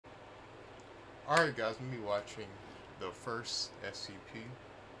Alright guys, I'm going to be watching the first SCP-001,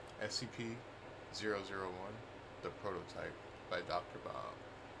 the prototype by Dr. Bob.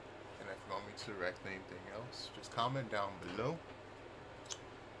 And if you want me to direct anything else, just comment down below.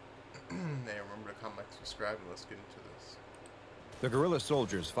 And remember to comment, subscribe, and let's get into this. The guerrilla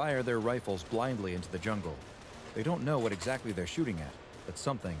soldiers fire their rifles blindly into the jungle. They don't know what exactly they're shooting at, but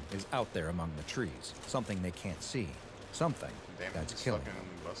something is out there among the trees. Something they can't see. Something that's killing them.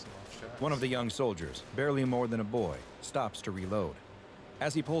 One of the young soldiers, barely more than a boy, stops to reload.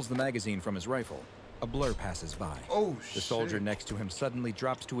 As he pulls the magazine from his rifle, a blur passes by. Oh, shit. The soldier next to him suddenly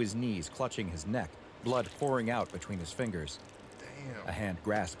drops to his knees, clutching his neck, blood pouring out between his fingers. Damn. A hand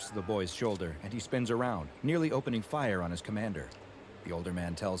grasps the boy's shoulder, and he spins around, nearly opening fire on his commander. The older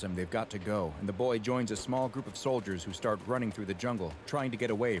man tells him they've got to go, and the boy joins a small group of soldiers who start running through the jungle, trying to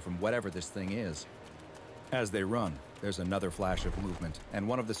get away from whatever this thing is. As they run, there's another flash of movement, and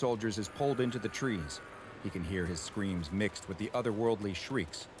one of the soldiers is pulled into the trees. He can hear his screams mixed with the otherworldly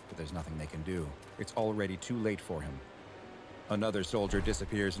shrieks, but there's nothing they can do. It's already too late for him. Another soldier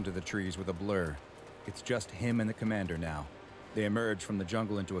disappears into the trees with a blur. It's just him and the commander now. They emerge from the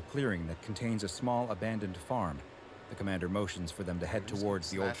jungle into a clearing that contains a small abandoned farm. The commander motions for them to head towards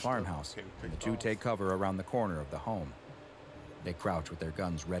the old farmhouse, and the two take cover around the corner of the home. They crouch with their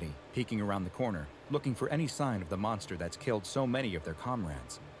guns ready, peeking around the corner, looking for any sign of the monster that's killed so many of their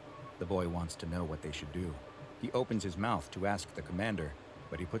comrades. The boy wants to know what they should do. He opens his mouth to ask the commander,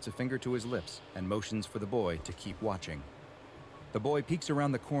 but he puts a finger to his lips and motions for the boy to keep watching. The boy peeks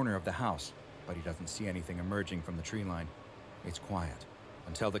around the corner of the house, but he doesn't see anything emerging from the tree line. It's quiet,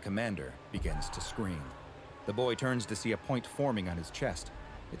 until the commander begins to scream. The boy turns to see a point forming on his chest.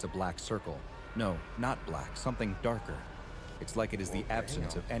 It's a black circle. No, not black, something darker. It's like it is the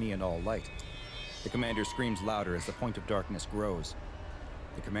absence of any and all light. The commander screams louder as the point of darkness grows.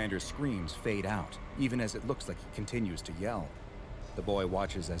 The commander's screams fade out, even as it looks like he continues to yell. The boy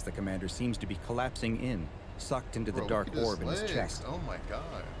watches as the commander seems to be collapsing in, sucked into the dark orb in his chest. Oh my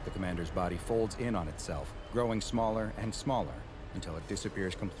god. The commander's body folds in on itself, growing smaller and smaller, until it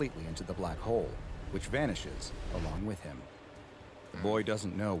disappears completely into the black hole, which vanishes along with him. The boy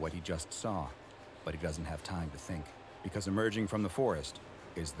doesn't know what he just saw, but he doesn't have time to think, because emerging from the forest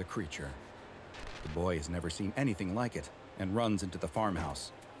is the creature. The boy has never seen anything like it, and runs into the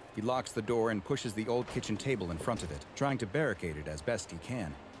farmhouse. He locks the door and pushes the old kitchen table in front of it, trying to barricade it as best he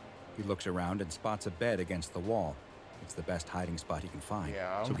can. He looks around and spots a bed against the wall. It's the best hiding spot he can find,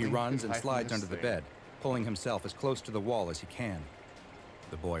 so he runs and slides under the bed, pulling himself as close to the wall as he can.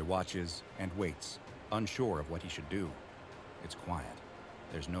 The boy watches and waits, unsure of what he should do. It's quiet.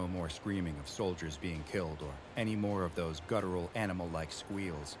 There's no more screaming of soldiers being killed or any more of those guttural animal-like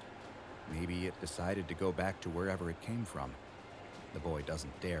squeals. Maybe it decided to go back to wherever it came from. The boy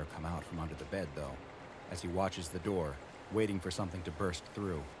doesn't dare come out from under the bed, though. As he watches the door, waiting for something to burst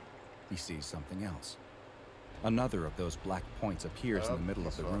through, he sees something else. Another of those black points appears in the middle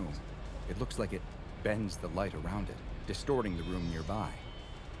of the room. It looks like it bends the light around it, distorting the room nearby.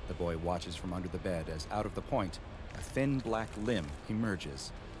 The boy watches from under the bed as out of the point, a thin black limb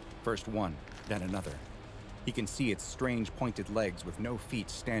emerges. First one, then another. He can see its strange pointed legs with no feet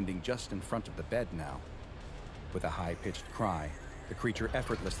standing just in front of the bed now. With a high-pitched cry, the creature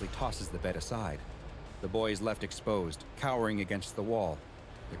effortlessly tosses the bed aside. The boy is left exposed, cowering against the wall.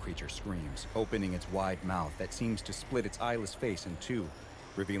 The creature screams, opening its wide mouth that seems to split its eyeless face in two,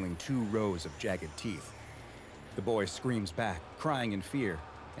 revealing 2 rows of jagged teeth. The boy screams back, crying in fear,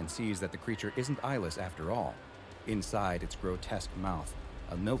 and sees that the creature isn't eyeless after all. Inside its grotesque mouth,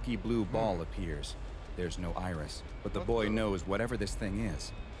 a milky blue ball appears. There's no iris, but the boy knows whatever this thing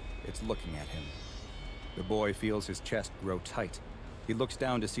is, it's looking at him. The boy feels his chest grow tight. He looks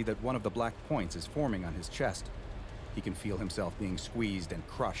down to see that one of the black points is forming on his chest. He can feel himself being squeezed and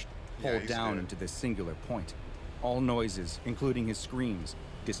crushed, pulled down into this singular point. All noises, including his screams,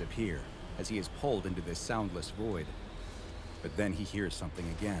 disappear as he is pulled into this soundless void. But then he hears something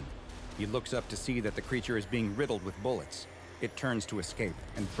again. He looks up to see that the creature is being riddled with bullets. It turns to escape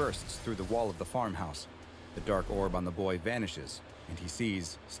and bursts through the wall of the farmhouse. The dark orb on the boy vanishes, and he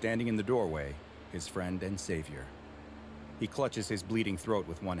sees, standing in the doorway, his friend and savior. He clutches his bleeding throat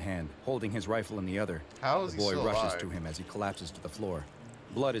with one hand, holding his rifle in the other. The boy rushes to him as he collapses to the floor.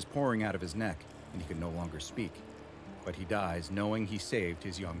 Blood is pouring out of his neck, and he can no longer speak. But he dies knowing he saved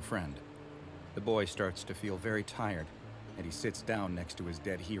his young friend. The boy starts to feel very tired, and he sits down next to his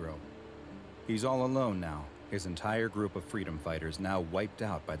dead hero. He's all alone now, his entire group of freedom fighters now wiped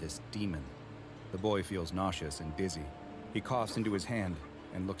out by this demon. The boy feels nauseous and dizzy. He coughs into his hand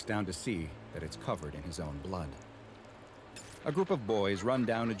and looks down to see that it's covered in his own blood. A group of boys run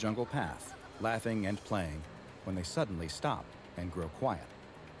down a jungle path. laughing and playing, when they suddenly stop and grow quiet.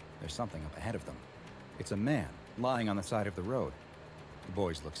 There's something up ahead of them. It's a man lying on the side of the road. The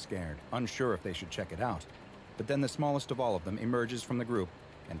boys look scared, unsure if they should check it out. But then the smallest of all of them emerges from the group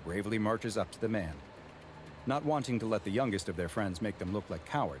and bravely marches up to the man. Not wanting to let the youngest of their friends make them look like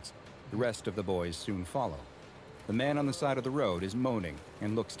cowards, the rest of the boys soon follow. The man on the side of the road is moaning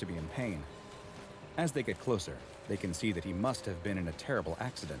and looks to be in pain. As they get closer, they can see that he must have been in a terrible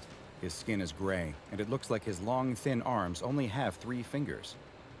accident. His skin is gray, and it looks like his long, thin arms only have 3 fingers.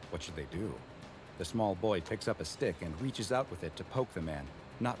 What should they do? The small boy picks up a stick and reaches out with it to poke the man,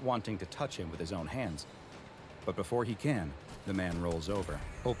 not wanting to touch him with his own hands. But before he can, the man rolls over,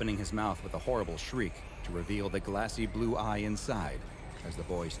 opening his mouth with a horrible shriek to reveal the glassy blue eye inside as the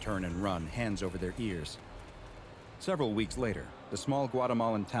boys turn and run, hands over their ears. Several weeks later, the small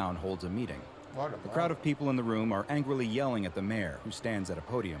Guatemalan town holds a meeting. A crowd of people in the room are angrily yelling at the mayor, who stands at a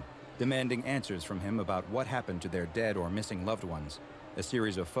podium, demanding answers from him about what happened to their dead or missing loved ones. A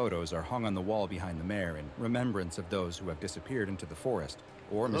series of photos are hung on the wall behind the mayor in remembrance of those who have disappeared into the forest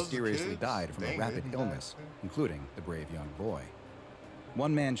or mysteriously died from a rapid illness, including the brave young boy.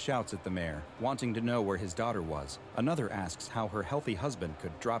 One man shouts at the mayor, wanting to know where his daughter was. Another asks how her healthy husband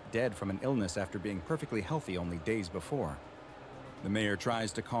could drop dead from an illness after being perfectly healthy only days before. The mayor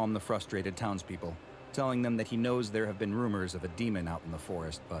tries to calm the frustrated townspeople, telling them that he knows there have been rumors of a demon out in the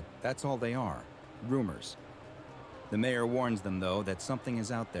forest, but that's all they are, rumors. The mayor warns them, though, that something is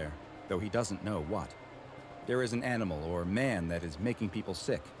out there, though he doesn't know what. There is an animal or man that is making people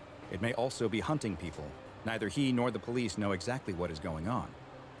sick. It may also be hunting people. Neither he nor the police know exactly what is going on.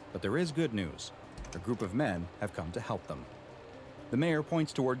 But there is good news. A group of men have come to help them. The mayor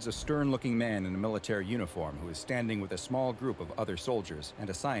points towards a stern-looking man in a military uniform who is standing with a small group of other soldiers and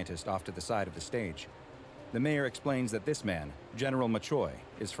a scientist off to the side of the stage. The mayor explains that this man, General Machoy,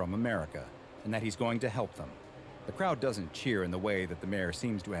 is from America, and that he's going to help them. The crowd doesn't cheer in the way that the mayor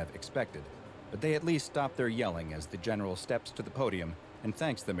seems to have expected, but they at least stop their yelling as the general steps to the podium and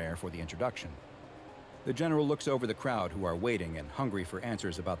thanks the mayor for the introduction. The general looks over the crowd who are waiting and hungry for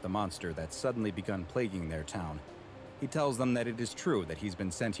answers about the monster that's suddenly begun plaguing their town. He tells them that it is true that he's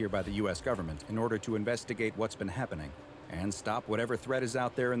been sent here by the US government in order to investigate what's been happening and stop whatever threat is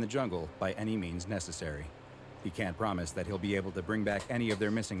out there in the jungle by any means necessary. He can't promise that he'll be able to bring back any of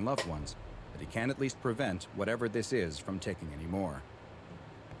their missing loved ones, but he can at least prevent whatever this is from taking any more.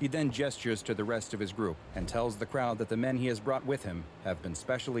 He then gestures to the rest of his group and tells the crowd that the men he has brought with him have been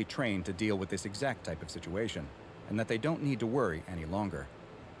specially trained to deal with this exact type of situation, and that they don't need to worry any longer.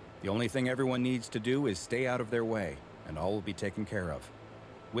 The only thing everyone needs to do is stay out of their way, and all will be taken care of.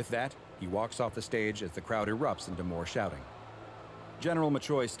 With that, he walks off the stage as the crowd erupts into more shouting. General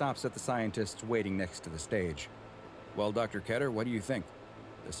Machoy stops at the scientists waiting next to the stage. "Well, Dr. Ketter, what do you think?"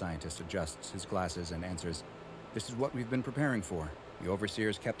 The scientist adjusts his glasses and answers, "This is what we've been preparing for. The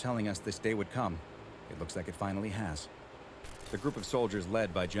overseers kept telling us this day would come. It looks like it finally has." The group of soldiers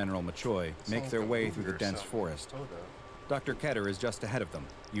led by General Machoy make their way through the dense forest. Dr. Ketter is just ahead of them,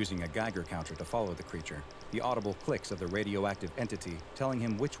 using a Geiger counter to follow the creature, the audible clicks of the radioactive entity telling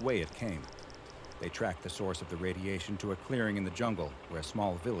him which way it came. They track the source of the radiation to a clearing in the jungle where a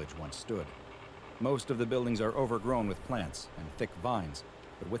small village once stood. Most of the buildings are overgrown with plants and thick vines,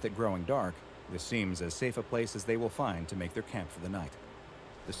 but with it growing dark, this seems as safe a place as they will find to make their camp for the night.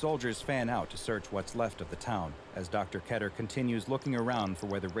 The soldiers fan out to search what's left of the town as Dr. Ketter continues looking around for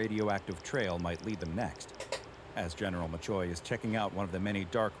where the radioactive trail might lead them next. As General Machoy is checking out one of the many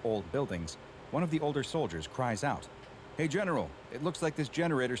dark old buildings, one of the older soldiers cries out, "Hey General, it looks like this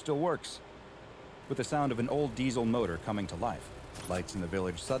generator still works." With the sound of an old diesel motor coming to life, lights in the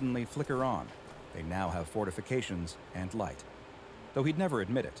village suddenly flicker on. They now have fortifications and light. Though he'd never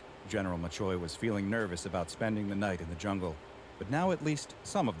admit it, General Machoy was feeling nervous about spending the night in the jungle, but now at least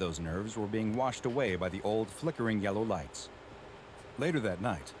some of those nerves were being washed away by the old flickering yellow lights. Later that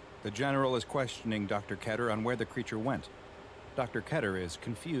night, the general is questioning Dr. Ketter on where the creature went. Dr. Ketter is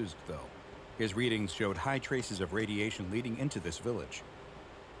confused, though. His readings showed high traces of radiation leading into this village.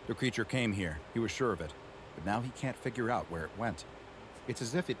 The creature came here, he was sure of it, but now he can't figure out where it went. It's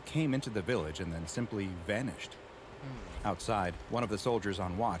as if it came into the village and then simply vanished. Outside, one of the soldiers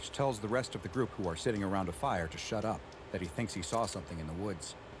on watch tells the rest of the group who are sitting around a fire to shut up, that he thinks he saw something in the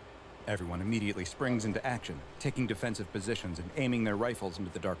woods. Everyone immediately springs into action, taking defensive positions and aiming their rifles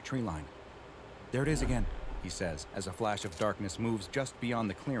into the dark tree line. "There it is again," he says, as a flash of darkness moves just beyond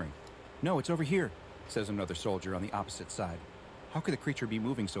the clearing. "No, it's over here," says another soldier on the opposite side. How could the creature be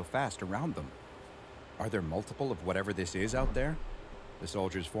moving so fast around them? Are there multiple of whatever this is out there? The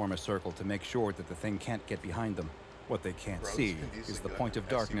soldiers form a circle to make sure that the thing can't get behind them. What they can't Bro, this see could easily is the be like point an of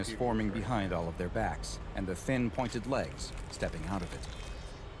darkness SCP forming movie. behind all of their backs, and the thin, pointed legs stepping out of it.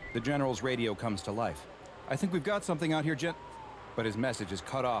 The General's radio comes to life. "I think we've got something out here, But his message is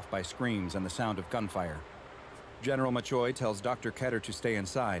cut off by screams and the sound of gunfire. General Machoy tells Dr. Ketter to stay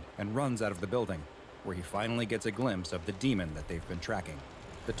inside and runs out of the building, where he finally gets a glimpse of the demon that they've been tracking.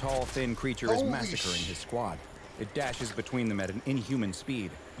 The tall, thin creature is massacring his squad. It dashes between them at an inhuman speed,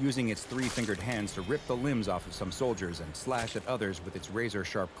 using its three-fingered hands to rip the limbs off of some soldiers and slash at others with its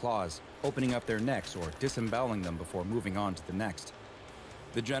razor-sharp claws, opening up their necks or disemboweling them before moving on to the next.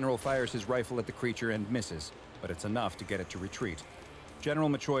 The General fires his rifle at the creature and misses, but it's enough to get it to retreat. General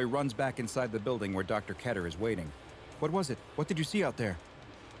Machoy runs back inside the building where Dr. Ketter is waiting. "What was it? What did you see out there?"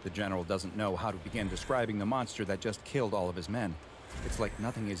 The General doesn't know how to begin describing the monster that just killed all of his men. It's like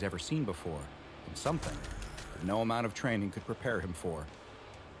nothing he's ever seen before, and something that no amount of training could prepare him for.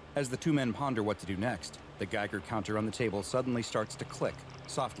 As the two men ponder what to do next, the Geiger counter on the table suddenly starts to click,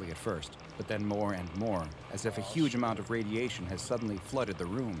 softly at first, but then more and more, as if a huge amount of radiation has suddenly flooded the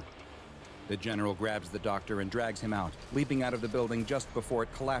room. The General grabs the doctor and drags him out, leaping out of the building just before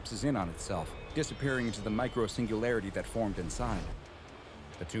it collapses in on itself, disappearing into the micro-singularity that formed inside.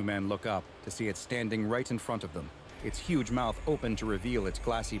 The two men look up to see it standing right in front of them, its huge mouth open to reveal its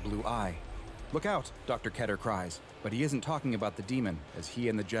glassy blue eye. "Look out!" Dr. Ketter cries, but he isn't talking about the demon as he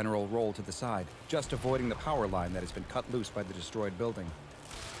and the General roll to the side, just avoiding the power line that has been cut loose by the destroyed building.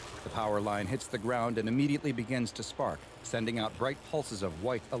 The power line hits the ground and immediately begins to spark, sending out bright pulses of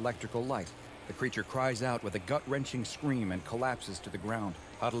white electrical light. The creature cries out with a gut-wrenching scream and collapses to the ground,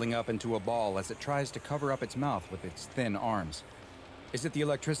 huddling up into a ball as it tries to cover up its mouth with its thin arms. "Is it the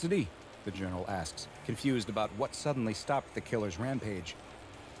electricity?" the General asks, confused about what suddenly stopped the killer's rampage.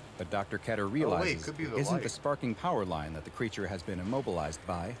 But Dr. Ketter realizes could be it the isn't light. the sparking power line that the creature has been immobilized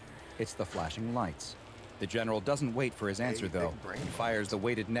by, it's the flashing lights. The General doesn't wait for his answer, big though, brain. and fires the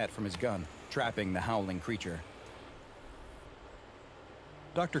weighted net from his gun, trapping the howling creature.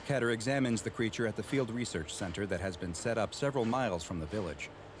 Dr. Ketter examines the creature at the Field Research Center that has been set up several miles from the village.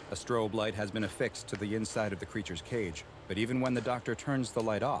 A strobe light has been affixed to the inside of the creature's cage, but even when the doctor turns the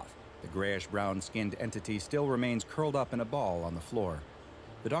light off, the grayish-brown skinned entity still remains curled up in a ball on the floor.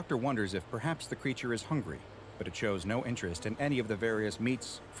 The doctor wonders if perhaps the creature is hungry, but it shows no interest in any of the various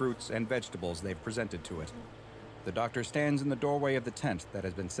meats, fruits, and vegetables they've presented to it. The doctor stands in the doorway of the tent that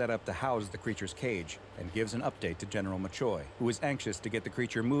has been set up to house the creature's cage and gives an update to General Machoy, who is anxious to get the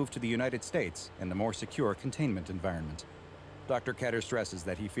creature moved to the United States and a more secure containment environment. Dr. Ketter stresses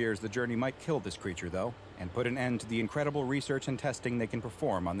that he fears the journey might kill this creature, though, and put an end to the incredible research and testing they can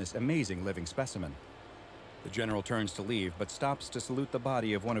perform on this amazing living specimen. The General turns to leave, but stops to salute the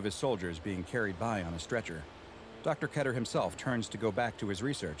body of one of his soldiers being carried by on a stretcher. Dr. Ketter himself turns to go back to his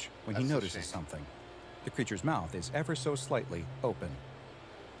research when he That's a notices shame. something. The creature's mouth is ever so slightly open.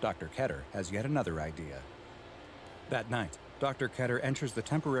 Dr. Ketter has yet another idea. That night, Dr. Ketter enters the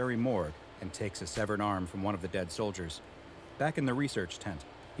temporary morgue and takes a severed arm from one of the dead soldiers. Back in the research tent,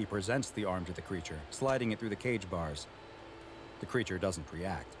 he presents the arm to the creature, sliding it through the cage bars. The creature doesn't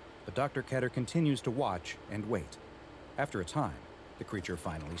react, but Dr. Ketter continues to watch and wait. After a time, the creature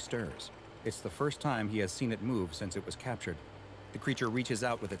finally stirs. It's the first time he has seen it move since it was captured. The creature reaches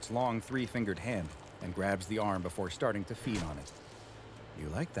out with its long three-fingered hand and grabs the arm before starting to feed on it. "You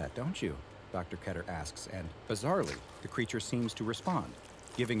like that, don't you?" Dr. Ketter asks, and bizarrely, the creature seems to respond,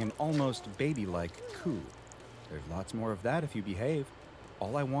 giving an almost baby-like coo. "There's lots more of that if you behave.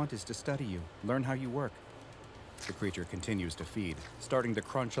 All I want is to study you, learn how you work." The creature continues to feed, starting to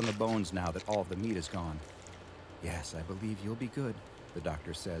crunch on the bones now that all of the meat is gone. "Yes, I believe you'll be good," the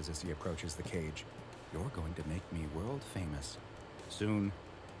doctor says as he approaches the cage. "You're going to make me world famous. Soon,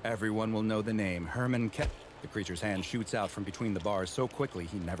 everyone will know the name Herman Ketter." The creature's hand shoots out from between the bars so quickly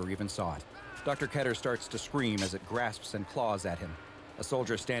he never even saw it. Dr. Ketter starts to scream as it grasps and claws at him. A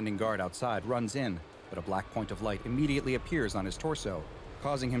soldier standing guard outside runs in, but a black point of light immediately appears on his torso,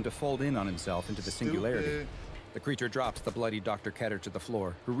 causing him to fold in on himself into the singularity. Stupid. The creature drops the bloody Dr. Ketter to the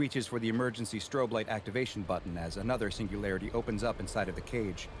floor, who reaches for the emergency strobe light activation button as another singularity opens up inside of the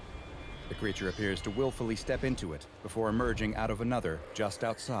cage. The creature appears to willfully step into it before emerging out of another just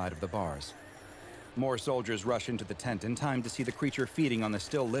outside of the bars. More soldiers rush into the tent in time to see the creature feeding on the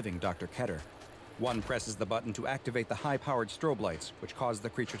still-living Dr. Ketter. One presses the button to activate the high-powered strobe lights, which cause the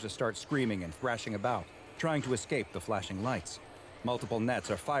creature to start screaming and thrashing about, trying to escape the flashing lights. Multiple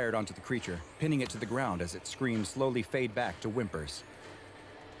nets are fired onto the creature, pinning it to the ground as its screams slowly fade back to whimpers.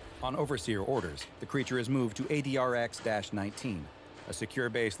 On Overseer orders, the creature is moved to ADRX-19, a secure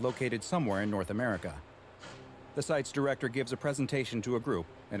base located somewhere in North America. The site's director gives a presentation to a group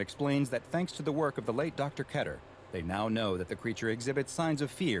and explains that thanks to the work of the late Dr. Ketter, They now know that the creature exhibits signs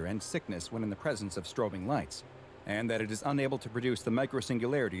of fear and sickness when in the presence of strobing lights, and that it is unable to produce the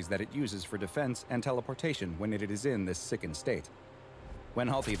microsingularities that it uses for defense and teleportation when it is in this sickened state. When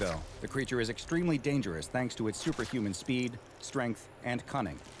healthy, though, the creature is extremely dangerous thanks to its superhuman speed, strength, and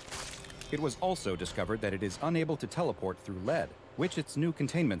cunning. It was also discovered that it is unable to teleport through lead, which its new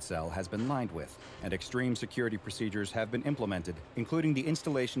containment cell has been lined with, and extreme security procedures have been implemented, including the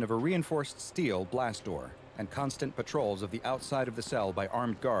installation of a reinforced steel blast door and constant patrols of the outside of the cell by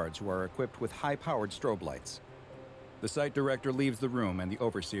armed guards who are equipped with high-powered strobe lights. The site director leaves the room and the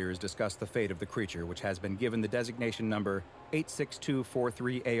overseers discuss the fate of the creature, which has been given the designation number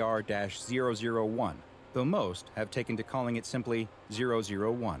 86243AR-001, though most have taken to calling it simply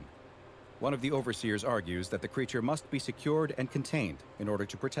 001. One of the overseers argues that the creature must be secured and contained in order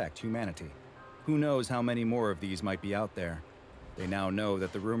to protect humanity. Who knows how many more of these might be out there? They now know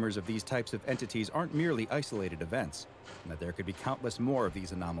that the rumors of these types of entities aren't merely isolated events, and that there could be countless more of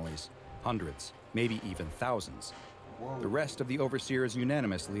these anomalies, hundreds, maybe even thousands. Whoa. The rest of the overseers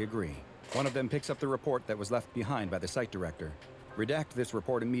unanimously agree. One of them picks up the report that was left behind by the site director. Redact this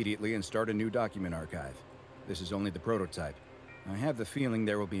report immediately and start a new document archive. This is only the prototype. I have the feeling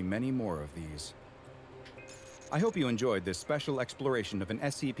there will be many more of these. I hope you enjoyed this special exploration of an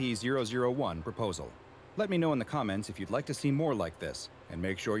SCP-001 proposal. Let me know in the comments if you'd like to see more like this, and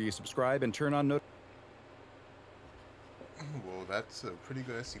make sure you subscribe and turn on Well, that's a pretty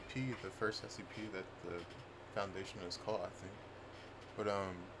good SCP, the first SCP that the Foundation has caught, I think. But,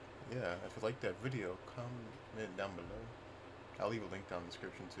 yeah, if you like that video, comment down below. I'll leave a link down in the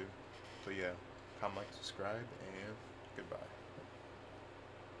description, too. So, yeah, comment, like, subscribe, and goodbye.